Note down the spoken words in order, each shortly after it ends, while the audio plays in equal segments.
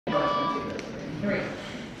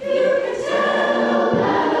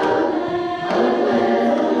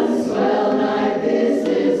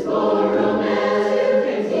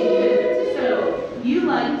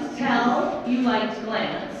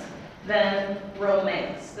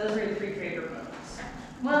romance. Those are your three favorite moments.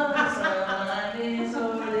 Well, it's a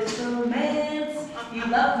this romance. You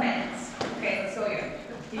love mance. Okay, let's go again.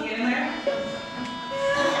 Can you get in there?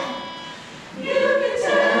 You can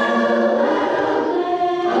tell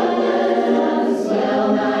a swell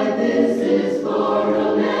night. This is for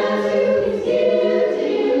romance. You can hear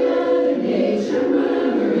dear Mother Nature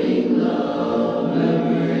murmuring low,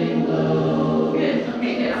 murmuring low. Good.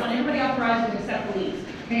 Okay, good. I want everybody authorized to accept the leads.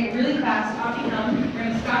 Okay, really fast. Off you come. We're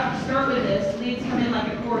going to start with this. Leads come in like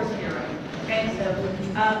a chorus of your own. Okay, so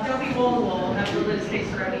don't be wall to wall. Have a little bit of space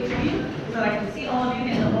around each of you so that I can see all of you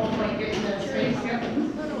and the whole point get in the space.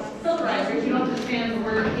 Filterizers, you don't have to stand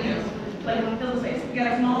where, let it fill the space. You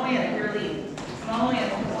gotta come all the way in if you're a lead. Come all the way in.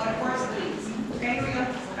 I want to force the leads. Okay, here we go.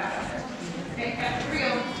 Back up there. Okay, back, here we go.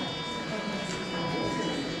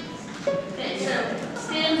 Okay, so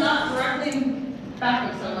stand up directly back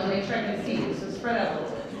with someone, make sure I can see you. So spread out a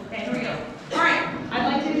little bit. Okay, here we go. All right, I'd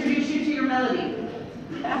like to introduce you to your melody.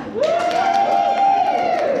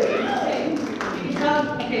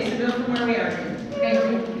 Okay, so go from where we are here. Okay, here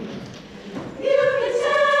we go.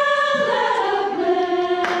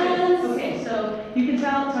 Okay, so you can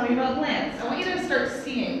tell me about glance. I want you to start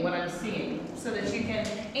seeing what I'm seeing so that you can,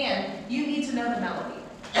 and you need to know the melody.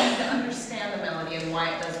 You need to understand the melody and why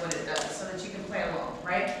it does what it does so that you can play along,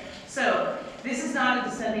 right? So this is not a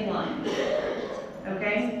descending line,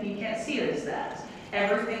 okay? You can't see it as that.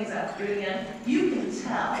 Everything's up through the end. You can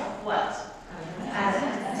tell what?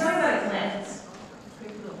 Tell me about a glance.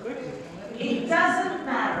 It doesn't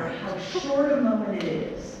matter how short a moment it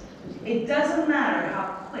is. It doesn't matter how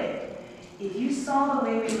quick. If you saw the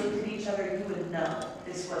way we looked at each other, you would know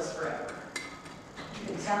this was forever. You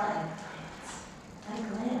can tell at a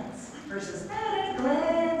glance versus at a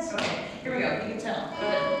glance. Okay, here we go. You can tell. Go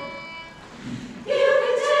ahead. You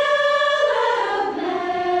can tell at a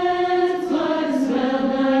glance what a swell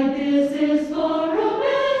like this is for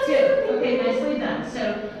romance. Good. Okay, nicely done. So,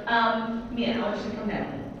 Mia, I want you to come down.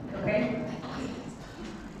 Okay?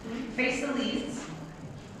 Face the leads.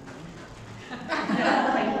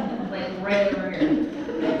 like right over here.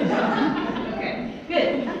 Okay,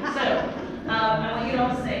 good. So, I want you to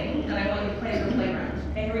all sing, and I want you to play the playground.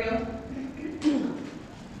 Okay, here we go.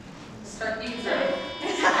 Start, you can start.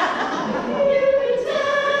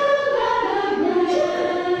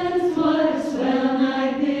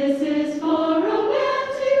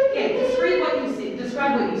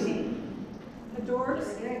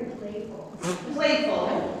 Playful.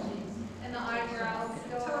 And the eyebrows.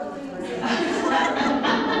 Totally.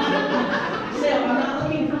 So I'm not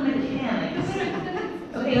looking for mechanics.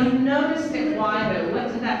 Okay, notice it why though. What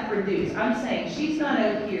did that produce? I'm saying she's not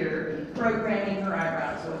out here programming her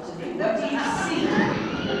eyebrows what to do. What do you see?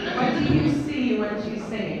 What do you see when she's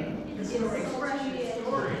singing? It's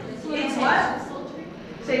what?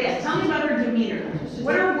 So yeah, tell me about her demeanor.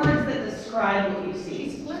 What are words that describe what you see?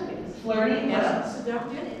 She's flirting. Flirting? What else?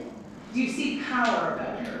 Do you see power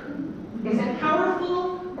about her? Is it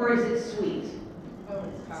powerful or is it sweet?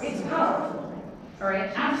 It's powerful. All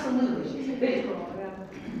right, absolutely.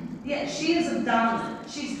 Yeah, she is a dominant.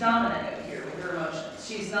 She's dominant out here with her emotions.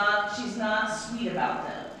 She's not sweet about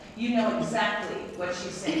them. You know exactly what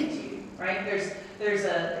she's saying to you, right? There's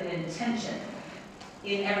an intention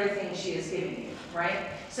in everything she is giving you,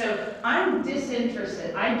 right? So I'm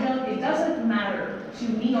disinterested. It doesn't matter to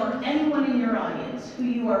me or anyone in your audience who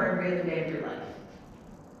you are every other day of your life.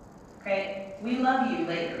 Okay? We love you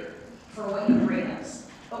later for what you bring us,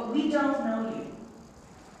 but we don't know you.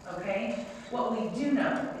 Okay? What we do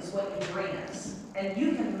know is what you bring us. And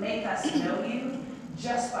you can make us know you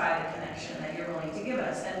just by the connection that you're willing to give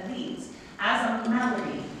us. And leads, as a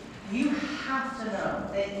melody, you have to know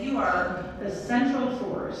that you are the central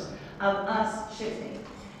force of us shifting.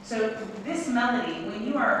 So this melody, when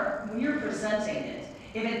you're presenting it,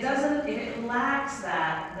 if it lacks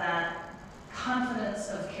that confidence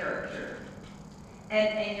of character,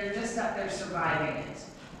 and you're just up there surviving it,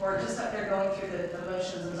 or just up there going through the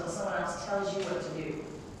motions until someone else tells you what to do,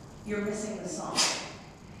 you're missing the song.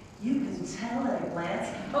 You can tell at a glance.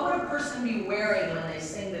 What would a person be wearing when they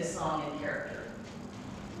sing this song in character?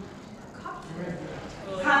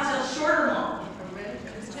 Cocktail, short or long?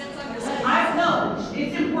 No,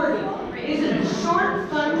 it's important. Is it a short,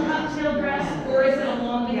 fun cocktail dress, or is it a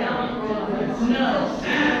long gown? No.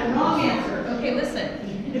 Wrong answer. Okay, listen.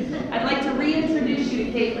 I'd like to reintroduce you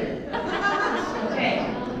to Caitlin. Okay.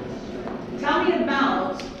 Tell me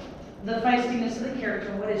about the feistiness of the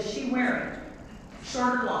character. What is she wearing?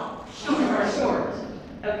 Short or long? Short.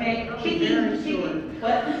 Okay. Kiki.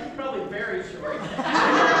 What? Probably very short.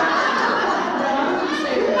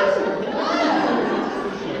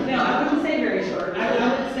 No, I wouldn't say very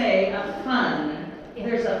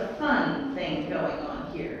there's a fun thing going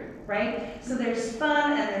on here, right? So there's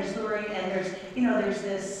fun and there's luring and there's, there's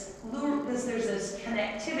this there's this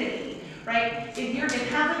connectivity, right? If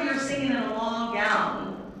half of you are singing in a long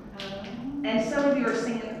gown and some of you are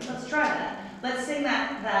singing, let's try that. Let's sing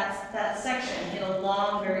that section in a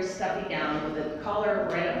long, very stuffy gown with the collar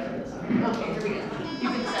right up to the top. Okay, here we go. You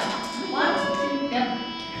can tell. 1, 2, yep.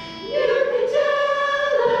 You can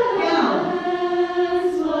tell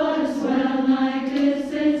us what a swell night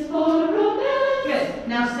this is for romance. Good.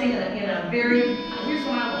 Now sing it in a very, here's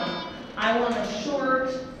what I want. I want a short,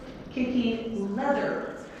 kicky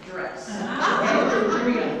leather dress. Okay, here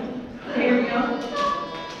we go. Okay, here we go.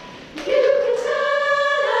 You can tell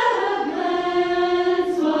at a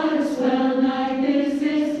glance what a swell night this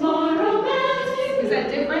is for romance. Is that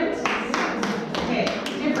different? Okay,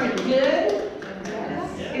 different. Good.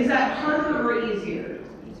 Is that harder or easier?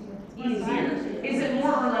 Easier. Is it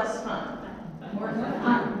more or less fun? More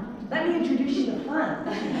fun. Let me introduce you to fun.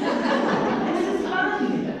 This is fun.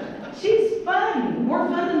 She's fun. More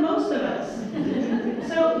fun than most of us.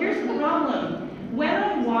 So here's the problem. When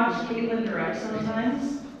I watch Caitlin direct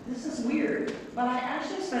sometimes, this is weird, but I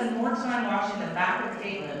actually spend more time watching the back of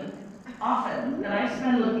Caitlin often than I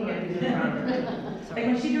spend looking at who's in front of her. Like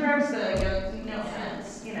when she directs no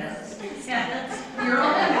offense, yeah, you're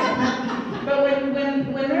all in. But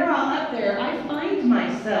when they're all up there, I find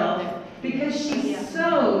myself, because she's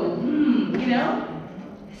so,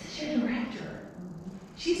 this is your director.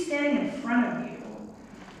 She's standing in front of you.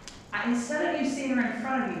 Instead of you seeing her in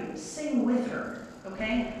front of you, sing with her,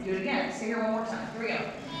 okay? Do it again. Sing her one more time. Here we go.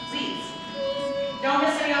 Please. Don't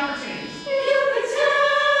miss any opportunities. You can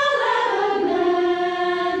tell at a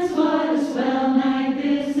glance what a swell night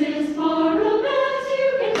this is for romance. You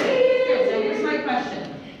can Good. So hear. here's my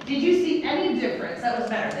question. Did you see any difference? That was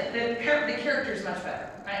better. The character's much better.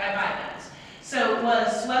 I buy that. So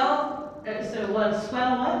was swell what?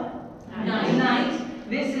 Night.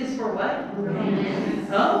 This is for what? Romance.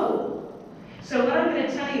 Oh. So what I'm going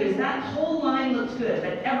to tell you is that whole line looked good,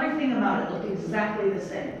 but everything about it looked exactly the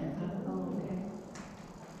same.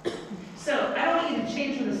 So I don't want you to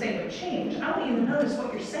change from the same, but change. I want you to notice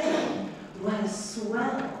what you're saying. Was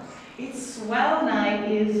swell. It's swell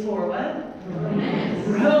night is for what? Romance.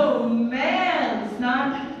 Romance,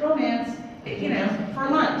 not romance. For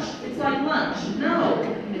lunch. It's like lunch. No.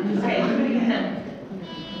 Okay, do it again.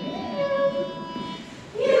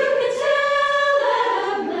 You can tell at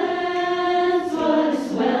a glance what a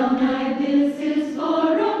swell night this is for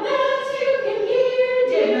romance. You can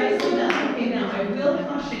hear. Nice enough. Okay, now I will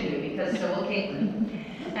caution you because so will Caitlin.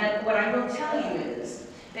 And what I will tell you is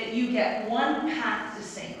that you get one path to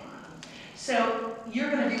sing on. So you're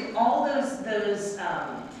going to do all those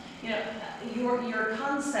your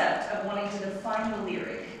concept of wanting to define the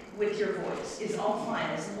lyric with your voice is all fine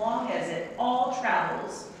as long as it all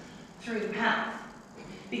travels through the path.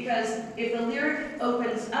 Because if the lyric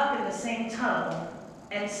opens up in the same tone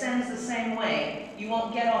and sends the same way, you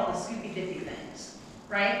won't get all the Scooby-Dippy things,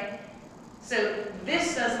 right? So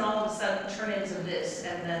this doesn't all of a sudden turn into this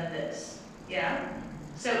and then this, yeah?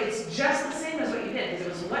 So it's just the same as what you did,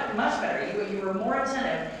 because it was much better. You were more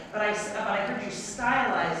attentive, but I heard you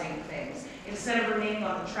stylizing things instead of remaining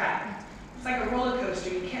on the track. It's like a roller coaster.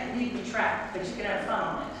 You can't leave the track, but you can have fun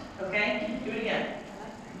on it, okay? Do it again.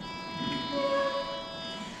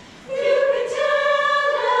 You can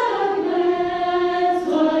tell at a glance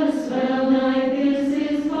what a swell night this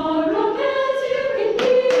is for romance. You can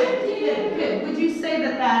hear. Good. Would you say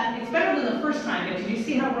that it's better than the first time, but did you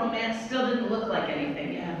see how romance still didn't look like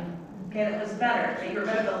anything yet? Okay, that was better. You were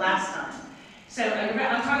better the last time. So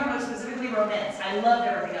I'm talking about specifically romance. I loved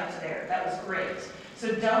everything up to there. That was great.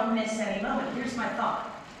 So don't miss any moment. Here's my thought.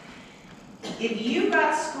 If you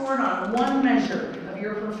got scored on one measure of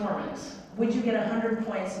your performance, would you get 100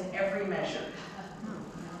 points in every measure?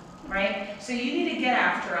 Right? So you need to get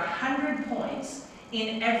after 100 points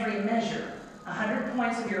in every measure. 100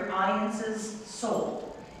 points of your audience's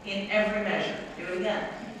soul in every measure. Do it again.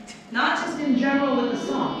 Not just in general with the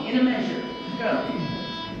song, in a measure. Go.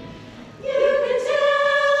 You can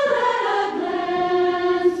tell at a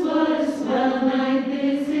glance what a swell night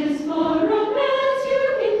this is for romance. You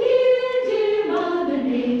can hear dear Mother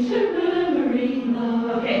Nature murmuring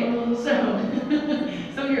low. Okay, so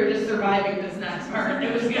some of you are just surviving this next part.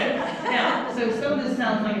 It was good. Now, so some of this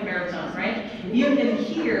sounds like a baritone, right? You can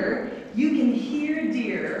hear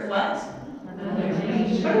dear what? Mother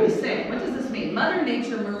Nature. What do we say? What does this mean? Mother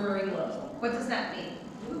Nature murmuring low. What does that mean?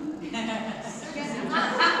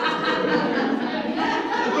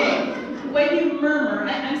 Okay, when you murmur,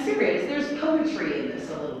 I'm serious, there's poetry in this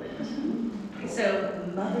a little bit. So,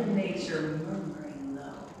 Mother Nature murmuring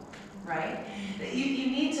right? That you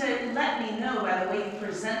need to let me know by the way you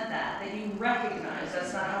present that you recognize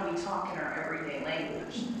that's not how we talk in our everyday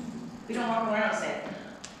language. We don't walk around saying,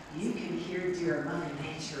 you can hear dear Mother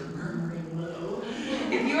Nature murmuring low.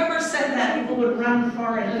 If you ever said that, people would run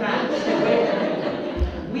far and fast.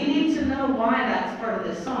 We need to know why that's part of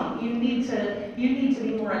this song. You need to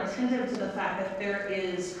be more attentive to the fact that there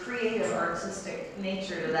is creative, artistic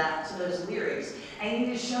nature to those lyrics. And you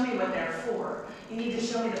need to show me what they're for. You need to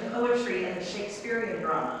show me the poetry and the Shakespearean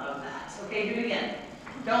drama of that. Okay, do it again.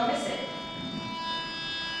 Don't miss it.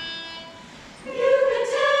 You can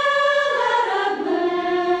tell at a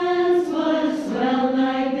glance what a swell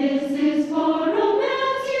night this is for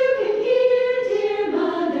romance. You can hear dear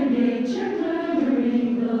Mother Nature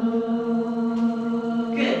murmuring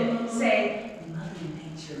low. Good. Say, Mother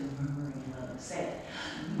Nature murmuring low. Say it.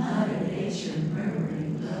 Mother Nature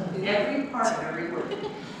murmuring low. Every part of every word.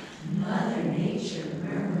 Mother Nature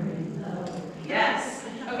murmuring low. Yes.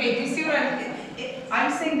 Okay, do you see what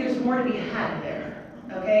I'm saying? There's more to be had there.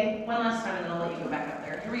 Okay? One last time and then I'll let you go back up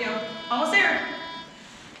there. Here we go. Almost there.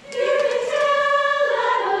 You can tell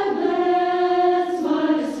at a glance what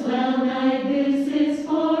a swell night this is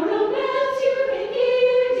for romance. You can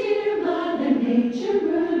hear dear Mother Nature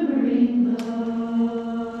murmuring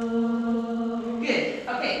low. Good.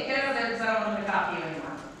 Okay, get over there because I don't want to copy you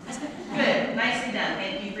anymore. Good. Nicely done.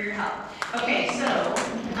 Thank you for your help. Okay, so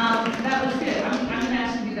that was good. I'm going to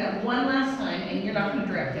ask you to do that one last time, and you're not going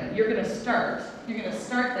to direct them. You're going to start. You're going to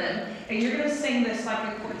start them, and you're going to sing this like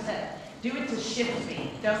a quartet. Do it to shift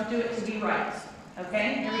me. Don't do it to be right.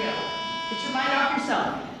 Okay? Here we go. Get your mind off yourself.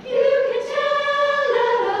 You can tell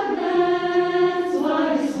at a glance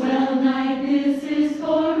what a swell night this is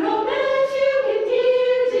for romance. You can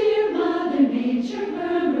hear dear Mother Nature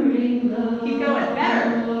murmuring low. Keep going. Better.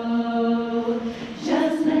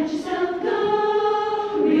 Just let yourself go,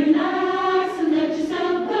 relax and let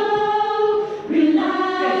yourself go,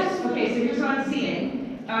 relax. Good. Okay, so here's what I'm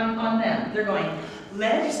seeing on them. They're going,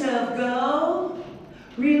 let yourself go,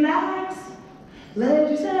 relax, let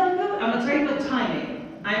yourself go. I'm going to tell you what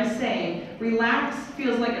timing. I'm saying relax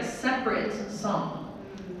feels like a separate song.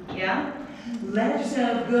 Yeah? Let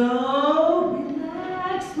yourself go,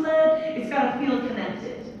 relax, it's got to feel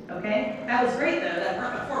connected. Okay? That was great though. That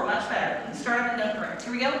part before, much better. Let's start on the note correct.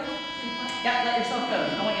 Here we go. Yep, let yourself go.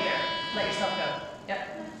 I want you there. Let yourself go. Yep.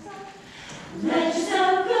 Let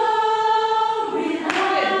yourself go, relax.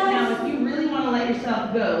 Good. Now, if you really want to let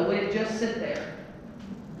yourself go, would it just sit there?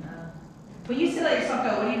 When you say let yourself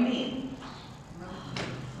go, what do you mean?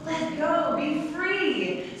 Let go. Be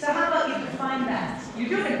free. So how about you define that? You're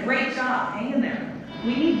doing a great job. Hang in there.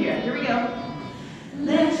 We need you. Here we go.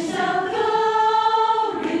 Let yourself go.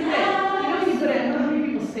 How many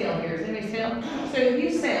people sail here? Does anybody sail? So if you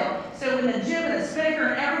sail, so when the jib and the spinnaker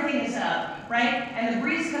and everything is up, right, and the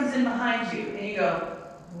breeze comes in behind you, and you go,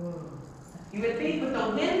 whoa. You would think with the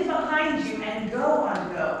wind behind you and go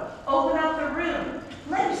on go. Open up the room.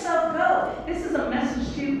 Let yourself go. This is a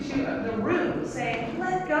message to the room saying,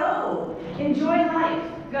 let go. Enjoy life.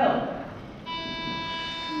 Go.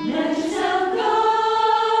 Let yourself go.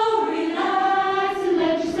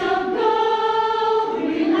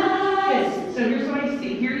 So here's what I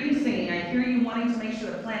see. Hear you singing. I hear you wanting to make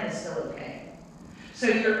sure the plan is still okay. So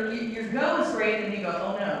your go is great, and you go,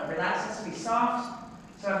 oh no, relax has to be soft.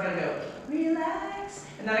 So I'm gonna go, relax,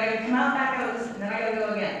 and then I gotta come out back out, and then I gotta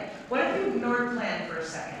go again. What if you ignored plan for a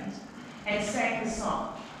second and sang the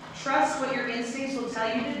song? Trust what your instincts will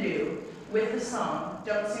tell you to do with the song.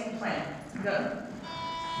 Don't sing plan. Go.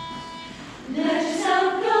 Let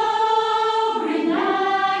yourself go,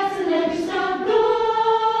 relax, and let yourself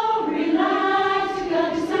go, relax. You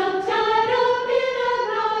got yourself tied up in a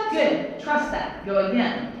knot. Good. Trust that. Go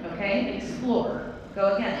again. Okay? Explore.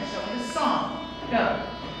 Go again. Show me the song. Go.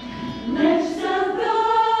 Let yourself go,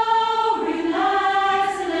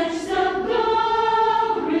 relax, and let yourself go,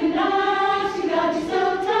 relax. You got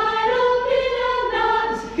yourself tied up in a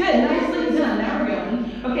knot. Good. Nicely done. Now we're going.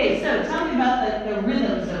 Okay, so tell me about the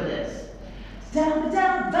rhythms of this. Down,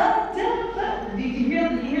 down, ba, da, ba. Did you hear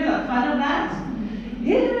the fun of that?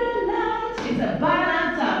 In a knot. It's a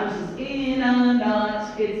ba-da-da versus in a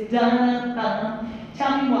knot. It's da-da-da.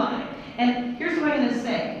 Tell me why. And here's what I'm going to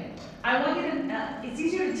say. I want you to, it's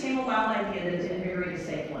easier to tame a wild idea than to invigorate a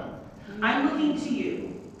safe one. I'm looking to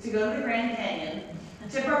you to go to the Grand Canyon,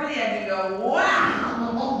 tip over the edge and go,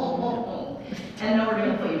 wow! And then we're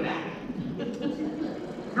going to pull you back.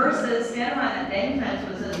 Versus stand behind that dang fence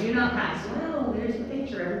that says, do not pass. Well, there's the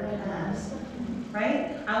picture everyone has.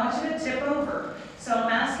 Right? I want you to tip over. So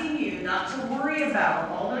I'm asking you not to worry about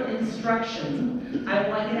all the instruction, I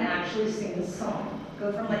want you to actually sing the song.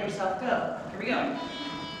 Go from Let Yourself Go. Here we go.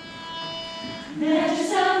 Let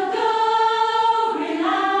yourself go,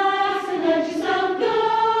 relax, and let yourself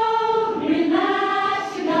go,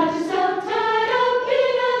 relax. You got yourself tied up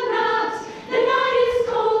in a knot. The night is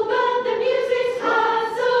cold, but the music's hot,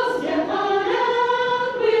 so step on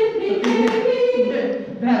out with me,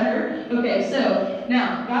 baby. Better. Okay, so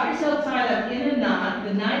now, got yourself tied up in a knot.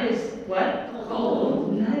 The night is what?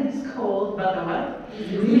 Cold. The night is cold, but the what?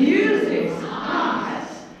 The music's hot.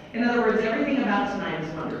 In other words, everything about tonight is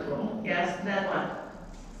wonderful. Yes, then what?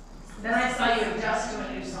 Then I saw you adjust to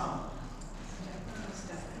a new song.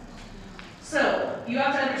 So, you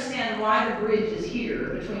have to understand why the bridge is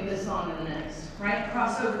here between this song and the next, right?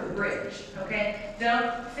 Cross over the bridge, okay?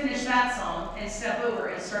 Don't finish that song and step over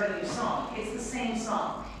and start a new song. It's the same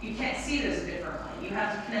song. You can't see those differently. You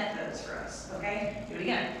have to connect those for us, okay? Do it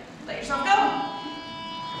again. Let yourself go.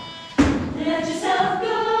 Let yourself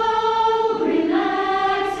go,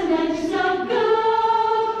 relax, and let yourself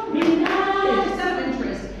go, relax. Just out of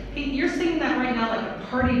interest, you're singing that right now like a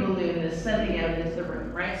party balloon is sending out into the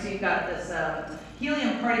room, right? So you've got this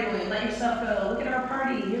helium party balloon. Let yourself go. Look at our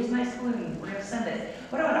party. Here's a nice balloon. We're going to send it.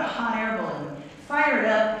 What about a hot air balloon? Fire it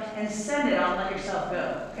up and send it on Let Yourself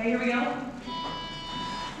Go. Okay, here we go.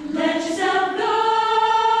 Let yourself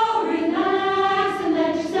go, relax, and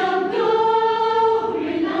let yourself go,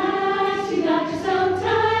 relax. You got yourself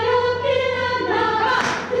tied up in a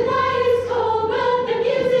knot. The night is cold, but the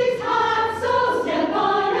music's hot, so step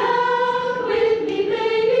on out with me,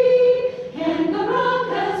 baby. Can't go wrong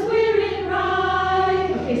 'cause we're in right.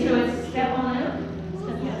 Okay, so it's step on out.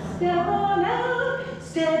 Step on out.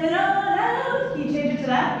 Step it on out. Can you change it to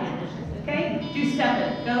that? Okay, do step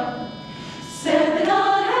it. Go. Step it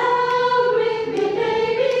on out with me,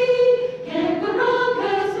 baby. Can't go wrong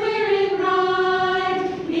 'cause we're in right.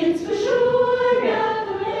 It's for sure, not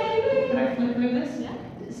for maybe. Can I flip through this? Yeah.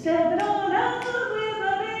 Step it on out with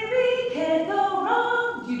my baby. Can't go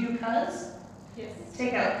wrong. Do you do cuz? Yes.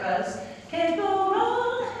 Take out cuz. Can't go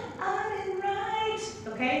wrong. I'm in right.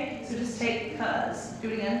 Okay, so just take cuz. Do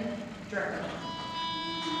it again. Directly.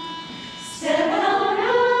 Step on